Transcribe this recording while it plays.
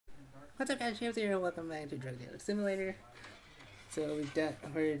What's up guys, James here, welcome back to Drug Dealer Simulator. So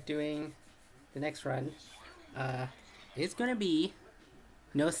we're doing the next run. It's gonna be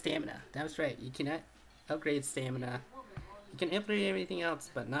no stamina. That's right, you cannot upgrade stamina. You can upgrade everything else,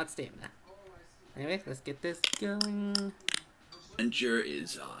 but not stamina. Anyway, let's get this going. Adventure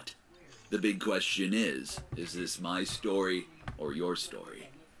is hot. The big question is this my story or your story?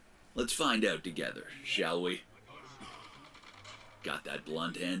 Let's find out together, shall we? Got that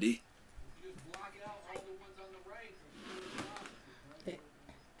blunt handy? Okay,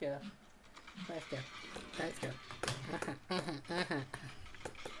 go. Let's go. Let's go.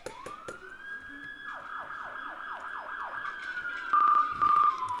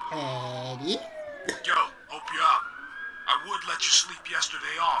 Ready? Yo, hope you're up. I would let you sleep yesterday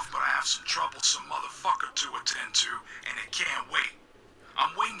off, but I have some troublesome motherfucker to attend to, and it can't wait.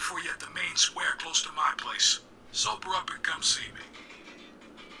 I'm waiting for you at the main square close to my place. Sober up and come see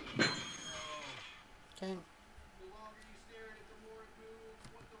me. Okay.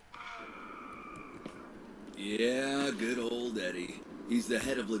 Yeah, good old Eddie. He's the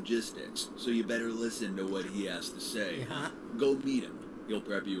head of logistics, so you better listen to what he has to say. Yeah. Go meet him. He'll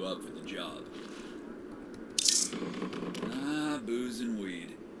prep you up for the job. Ah, booze and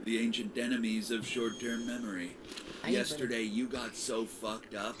weed. The ancient enemies of short-term memory. Yesterday you got so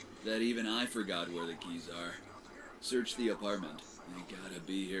fucked up that even I forgot where the keys are. Search the apartment. They gotta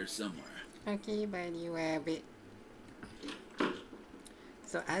be here somewhere. Okay, buddy rabbit.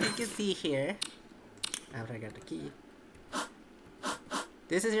 So as you can see here, after I got the key,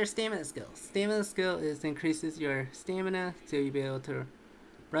 this is your stamina skill. Stamina skill increases your stamina so you'll be able to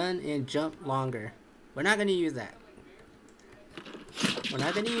run and jump longer. We're not gonna use that. We're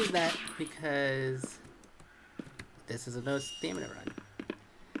not gonna use that because this is a no stamina run.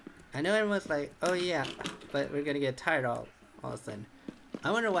 I know everyone's like, oh yeah, but we're gonna get tired all of a sudden. I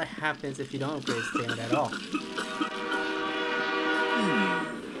wonder what happens if you don't upgrade stamina at all.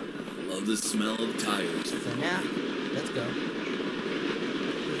 Love the smell of tires. So now, let's go.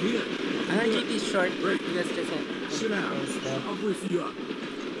 Here. I'm gonna keep these short. Break. You guys just won't Sit down. I'll brief you up.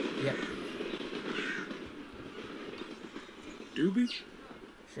 Yep. Doobie?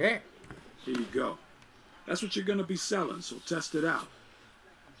 Sure. Here you go. That's what you're gonna be selling, so test it out.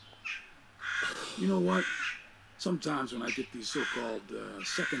 You know what? Sometimes when I get these so-called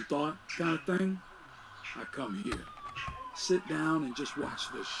second thought kind of thing, I come here, sit down and just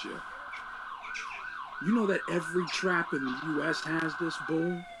watch this shit. You know that every trap in the U.S. has this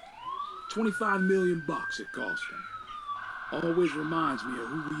bull? 25 million bucks it cost them. Always reminds me of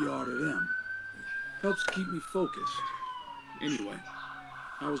who we are to them. Helps keep me focused. Anyway,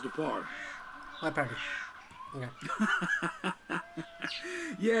 how was the party? What party? Okay.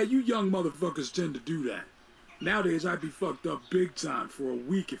 Yeah, you young motherfuckers tend to do that. Nowadays, I'd be fucked up big time for a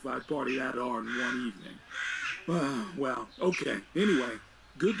week if I partied that hard in one evening. Well, okay. Anyway,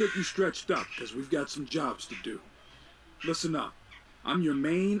 good that you stretched up, because we've got some jobs to do. Listen up. I'm your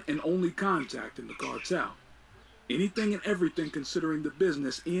main and only contact in the cartel. Anything and everything considering the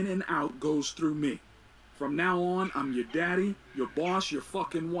business in and out goes through me. From now on, I'm your daddy, your boss, your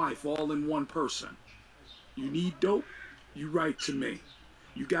fucking wife, all in one person. You need dope? You write to me.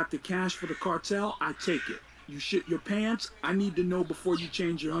 You got the cash for the cartel? I take it. You shit your pants? I need to know before you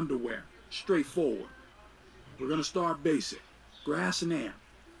change your underwear. Straightforward. We're gonna start basic. Grass and amp.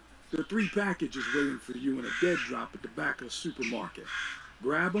 There are 3 packages waiting for you in a dead drop at the back of the supermarket.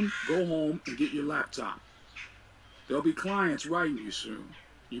 Grab them, go home, and get your laptop. There'll be clients writing you soon.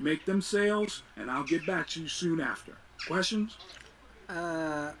 You make them sales, and I'll get back to you soon after. Questions?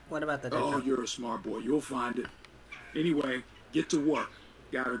 What about the dead Oh, drop? you're a smart boy. You'll find it. Anyway, get to work.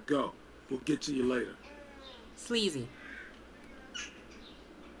 Gotta go. We'll get to you later. Sleazy.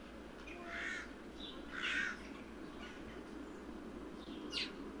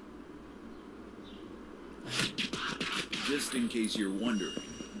 Just in case you're wondering,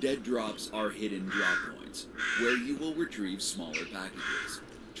 dead drops are hidden drop points, where you will retrieve smaller packages.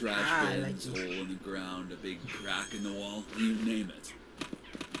 Trash bins, hole in the ground, a big crack in the wall, you name it.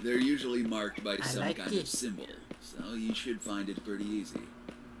 They're usually marked by some kind of symbol, so you should find it pretty easy.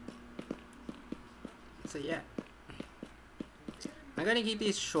 So yeah. I'm gonna keep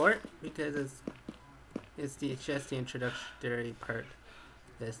these short because it's just the introductory part.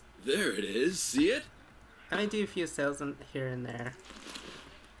 There it is, see it? I might do a few sales here and there,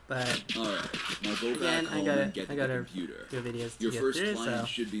 but alright, now go back home and get to the computer. Do videos Your first client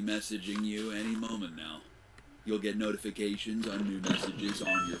should be messaging you any moment now. You'll get notifications on new messages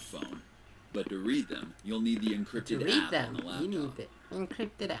on your phone. But to read them, you'll need the encrypted app on the laptop. You need the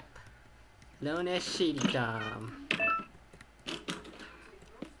encrypted app, known as Shady Dom.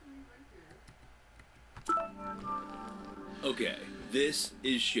 Okay, this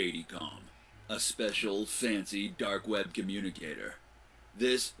is ShadyCom, a special, fancy dark web communicator.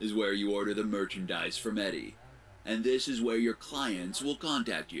 This is where you order the merchandise from Eddie, and this is where your clients will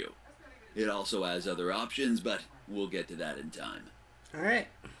contact you. It also has other options, but we'll get to that in time. Alright.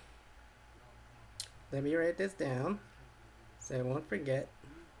 Let me write this down so I won't forget.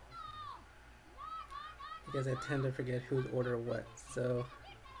 Because I tend to forget who's order what. So,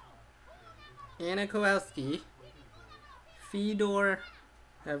 Anna Kowalski, Fedor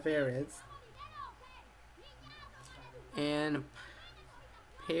Alvarez, and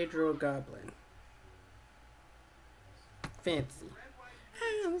Pedro Goblin. Fancy.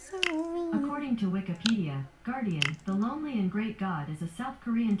 According to Wikipedia, Guardian, The Lonely and Great God is a South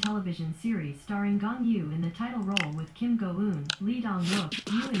Korean television series starring Gong Yoo in the title role with Kim Go-eun, Lee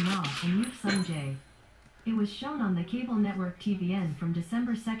Dong-wook, Yoo In-na, and Yoo Sung-jae. It was shown on the cable network TVN from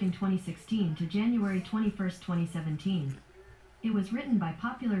December 2, 2016 to January 21, 2017. It was written by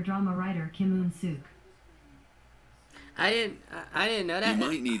popular drama writer Kim Eun-suk. I didn't know that. You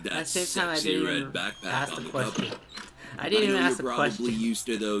might need that sexy red backpack on the cover. I didn't even ask the question. You're probably used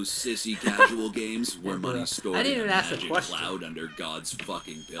to those sissy casual games where money's stored in a magic cloud under God's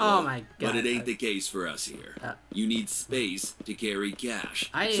fucking pillow. Oh my god. But it ain't the case for us here. You need space to carry cash.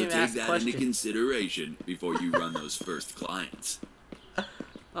 I didn't so even take ask the that question. into consideration before you run those first clients.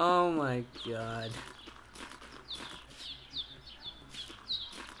 Oh my god.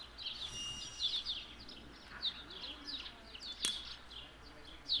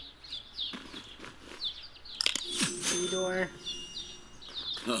 Door.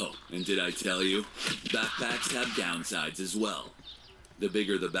 Oh, and did I tell you? Backpacks have downsides as well. The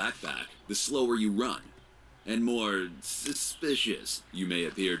bigger the backpack, the slower you run. And more suspicious you may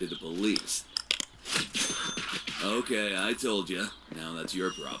appear to the police. Okay, I told you. Now that's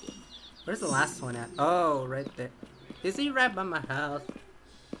your problem. Where's the last one at? Oh, right there. Is he right by my house?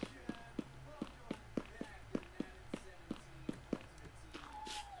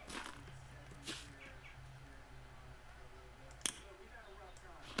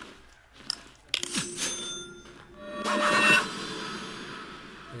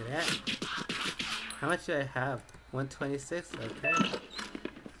 How much do I have? 126? Okay.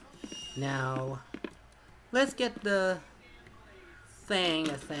 Now, let's get the thing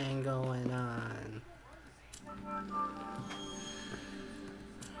going on.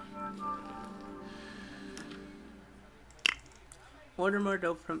 Order more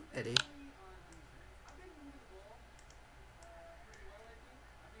dope from Eddie.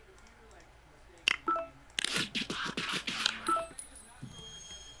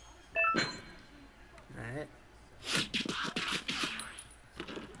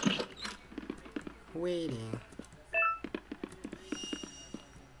 Waiting.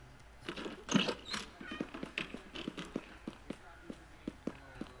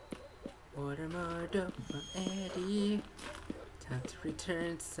 Order more dope from Eddie. Time to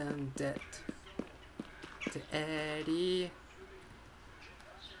return some debt to Eddie.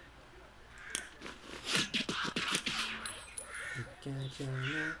 I got you on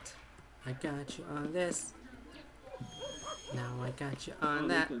that. I got you on this. Now I got you on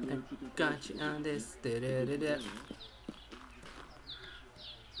that, I got you on this, da-da-da-da.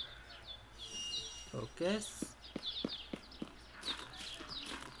 Focus.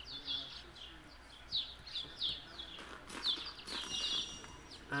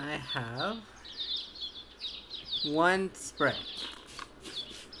 I have one spray.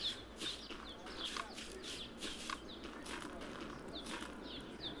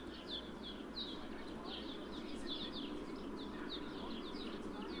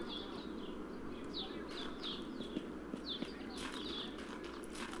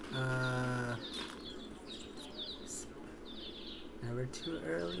 Never too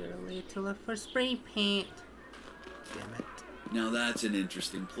early or late to look for spray paint. Damn it. Now that's an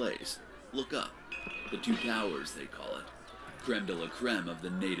interesting place. Look up. The Two Towers, they call it. Creme de la creme of the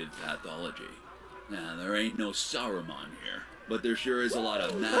native pathology. Now, there ain't no Saruman here, but there sure is a lot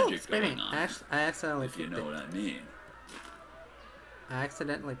of magic going on. I accidentally if you kicked know it. what I mean. I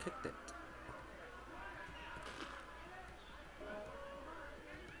accidentally kicked it.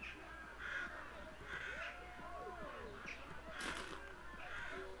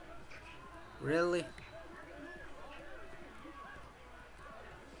 Really?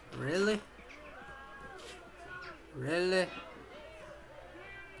 Really? Really?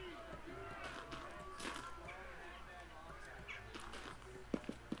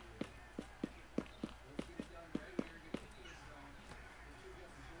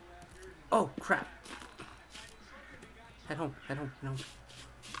 Oh, crap. Head home, head home, head home.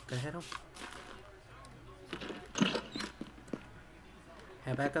 Gotta head home.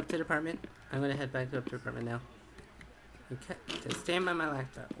 Head back up to the apartment. I'm gonna head back up to the apartment now. Okay, just stand by my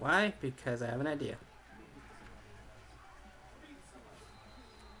laptop. Why? Because I have an idea.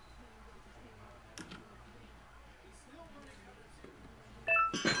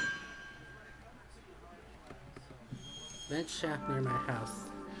 Vent shaft near my house.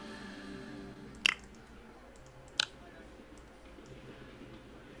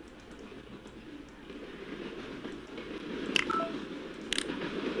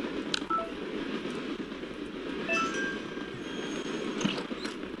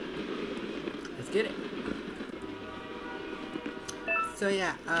 Let's get it. So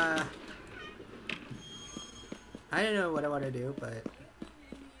yeah, I don't know what I want to do, but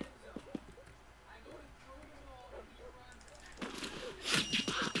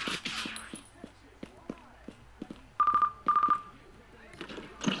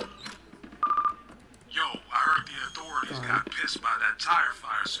got pissed by that tire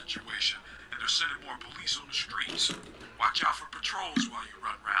fire situation, and they're sending more police on the streets. Watch out for patrols while you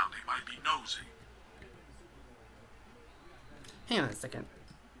run around. They might be nosy. hang on a second.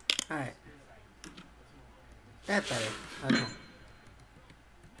 Alright. That's better. Okay.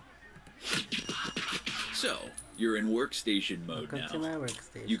 So, you're in workstation mode Welcome now. to my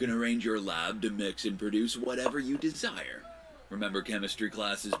workstation. You can arrange your lab to mix and produce whatever you desire. Remember chemistry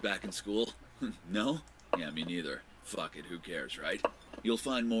classes back in school? No? Yeah, me neither. Fuck it, who cares, right? You'll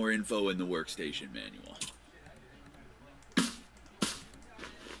find more info in the workstation manual.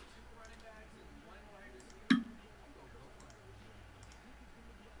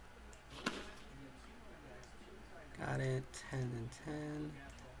 Got it. 10 and 10.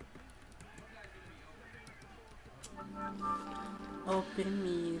 Open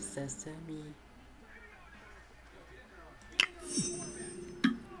me, sesame.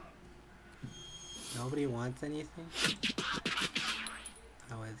 Nobody wants anything?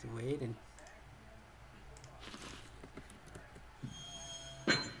 I was waiting.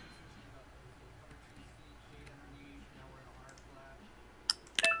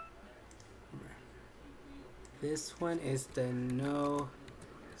 This one is the no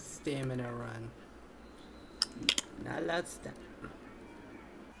stamina run. Not allowed stamina.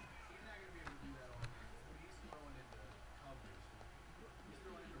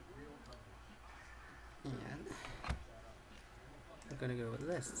 And I'm gonna go with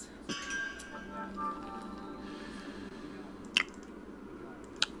this.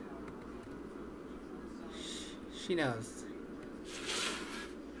 She knows.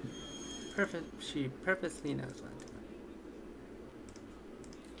 Perfect. She purposely knows what to do.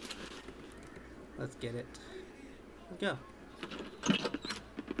 Let's get it. Go.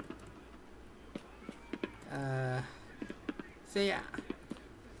 So yeah.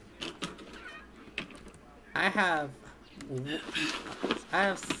 I have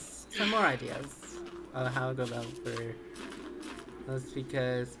some more ideas of how to go about for this,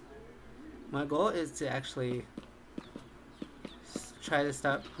 because my goal is to actually try to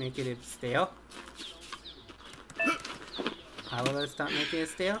stop making it stale. How will I stop making it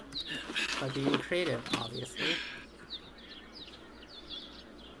stale? By being creative, obviously.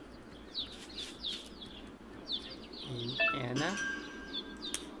 And Anna,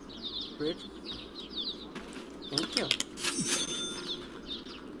 Bridge. Thank you.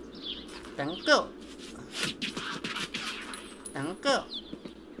 Thank you. Thank you.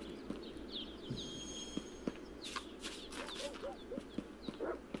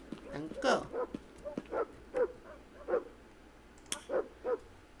 Thank you.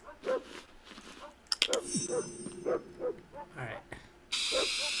 Alright.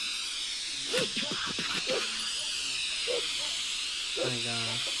 Oh my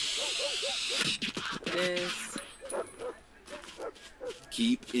god. This.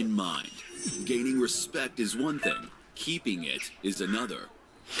 Keep in mind, gaining respect is one thing, keeping it is another.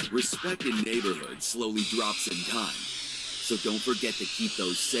 Respect in neighborhoods slowly drops in time, so don't forget to keep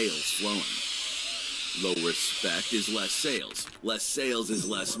those sales flowing. Low respect is less sales is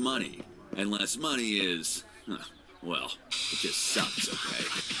less money, and less money is, well, it just sucks, okay?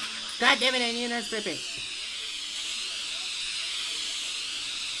 God damn it, I knew that's ripping.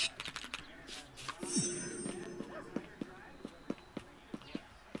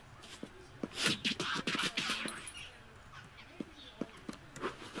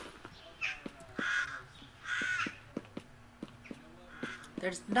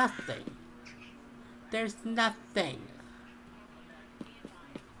 There's nothing. There's nothing.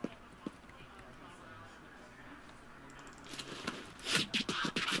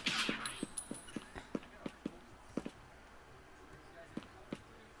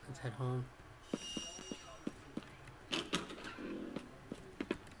 Let's head home.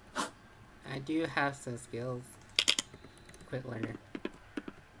 I do have some skills. Quick learner.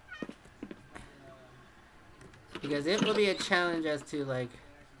 Because it will be a challenge as to like,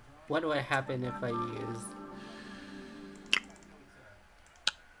 what would happen if I use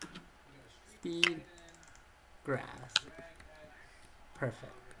speed, grass.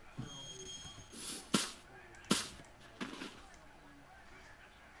 Perfect.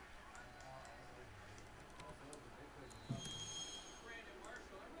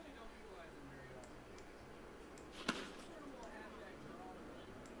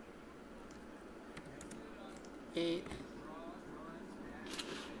 Eight.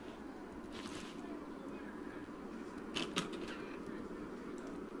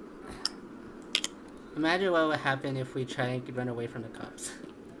 Imagine what would happen if we try and run away from the cops.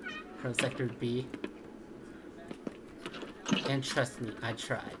 From Sector B. And trust me, I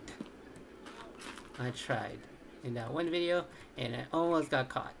tried. I tried in that one video, and I almost got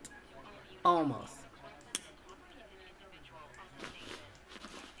caught. Almost.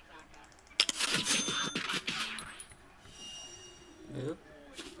 Oop.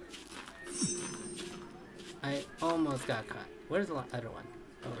 I almost got caught. Where's the other one?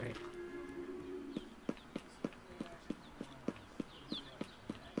 Over here.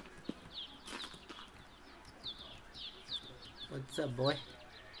 What's up, boy?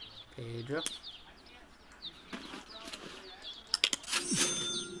 Pedro.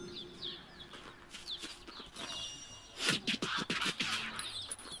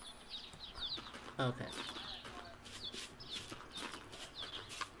 Okay.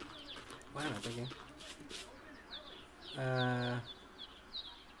 What am I thinking?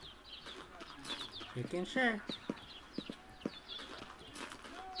 You can share.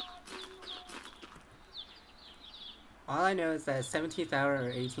 All I know is that 17th hour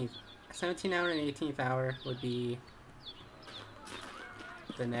or 18th, 17th hour and 18th hour would be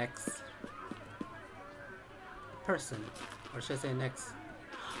the next person, or should I say next.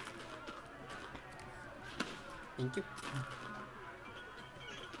 Thank you.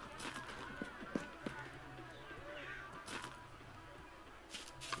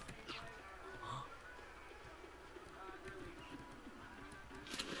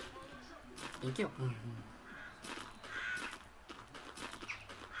 Thank you.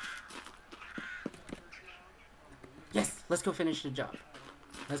 Yes, let's go finish the job.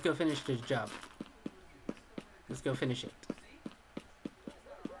 Let's go finish this job. Let's go finish it.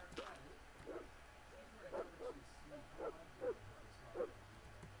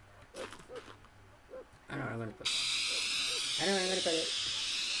 I don't know where I'm gonna put it. I know where I'm gonna put it.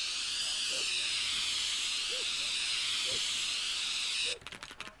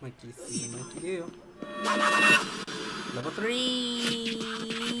 Monkey see, monkey do. Level 3!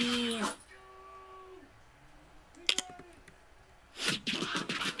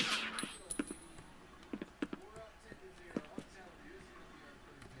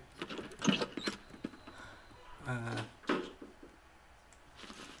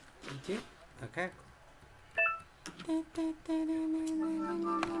 Okay.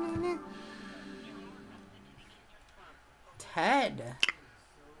 Ted!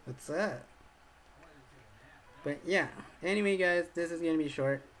 What's up? But yeah, anyway guys, this is gonna be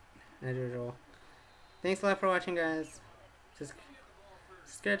short, as usual. Thanks a lot for watching, guys. Just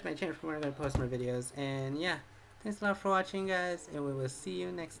subscribe to my channel for more. I'm gonna post more videos. And yeah, thanks a lot for watching, guys, and we will see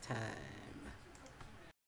you next time.